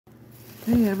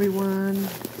Hey everyone,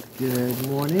 good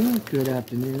morning, good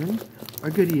afternoon, or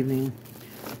good evening.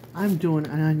 I'm doing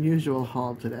an unusual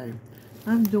haul today.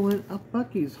 I'm doing a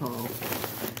Buc-ee's haul.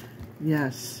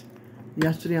 Yes,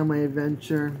 yesterday on my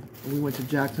adventure, we went to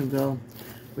Jacksonville.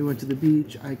 We went to the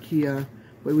beach, IKEA,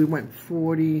 but we went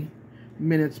 40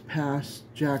 minutes past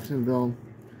Jacksonville,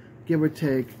 give or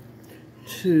take,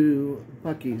 to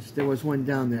Buc-ee's. There was one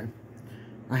down there.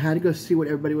 I had to go see what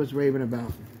everybody was raving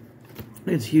about.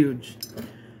 It's huge.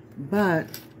 But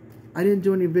I didn't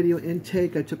do any video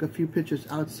intake. I took a few pictures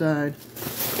outside.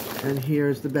 And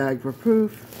here's the bag for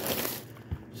proof.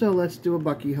 So let's do a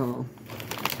Buc-ee haul.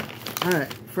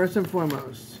 Alright, first and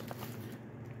foremost,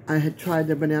 I had tried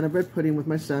the banana bread pudding with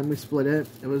my son. We split it.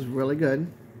 It was really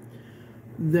good.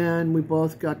 Then we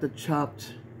both got the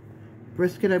chopped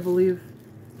brisket, I believe.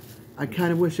 I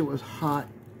kind of wish it was hot,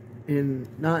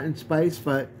 not in spice,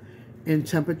 but in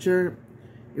temperature.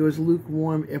 It was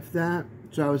lukewarm, if that,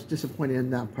 so I was disappointed in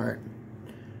that part.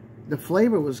 The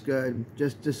flavor was good,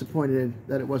 just disappointed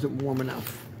that it wasn't warm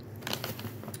enough.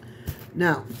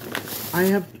 Now, I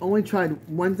have only tried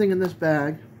one thing in this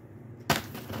bag,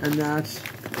 and that's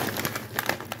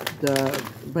the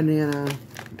banana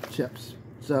chips.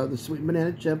 So the sweet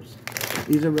banana chips,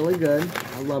 these are really good.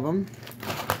 I love them.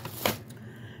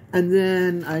 And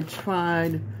then I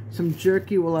tried some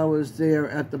jerky while I was there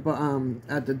at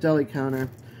the deli counter.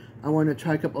 I wanted to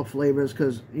try a couple of flavors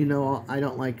because, you know, I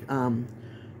don't like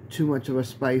too much of a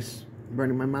spice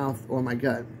burning my mouth or my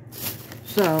gut.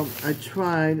 So I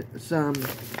tried some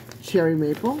cherry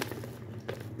maple.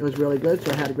 It was really good,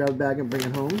 so I had to grab a bag and bring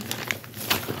it home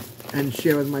and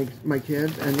share with my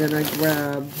kids. And then I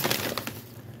grabbed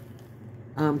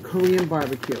Korean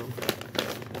barbecue.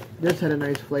 This had a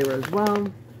nice flavor as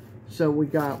well, so we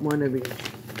got one of each.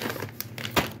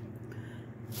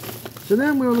 So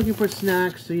then we were looking for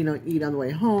snacks to, you know, eat on the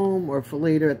way home or for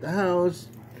later at the house.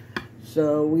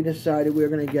 So we decided we were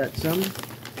going to get some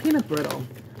peanut brittle.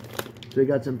 So we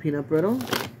got some peanut brittle.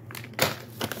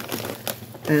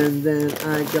 And then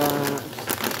I got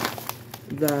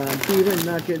the beaver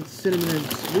nugget cinnamon and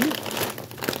sweet.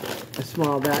 A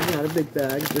small bag, not a big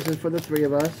bag. This is for the three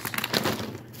of us.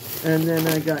 And then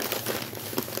I got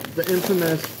the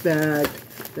infamous bag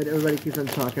that everybody keeps on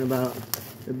talking about.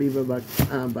 The beaver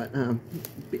I'm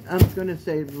going to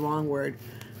say the wrong word.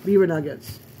 Beaver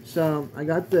nuggets. So I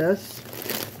got this.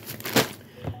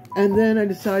 And then I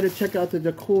decided to check out the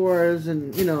decors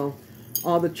and, you know,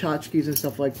 all the tchotchkes and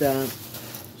stuff like that.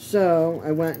 So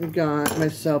I went and got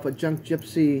myself a Junk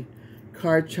Gypsy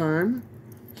card charm.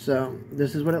 So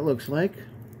this is what it looks like.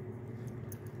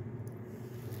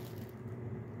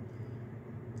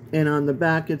 And on the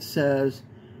back it says,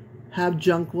 "Have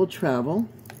junk will travel."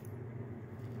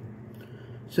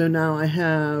 So now I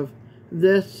have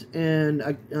this and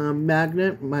a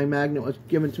magnet. My magnet was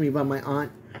given to me by my aunt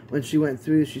when she went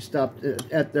through. She stopped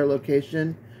at their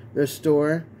location, their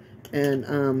store,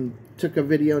 and took a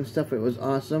video and stuff. It was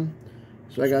awesome.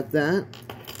 So I got that.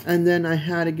 And then I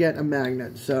had to get a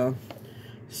magnet. So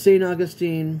St.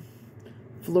 Augustine,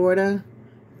 Florida,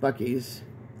 Buc-ee's.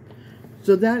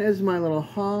 So that is my little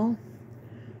haul.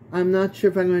 I'm not sure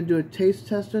if I'm going to do a taste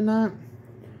test or not.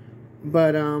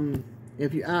 But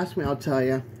if you ask me, I'll tell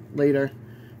you later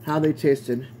how they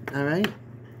tasted. Alright?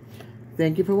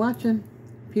 Thank you for watching.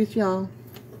 Peace, y'all.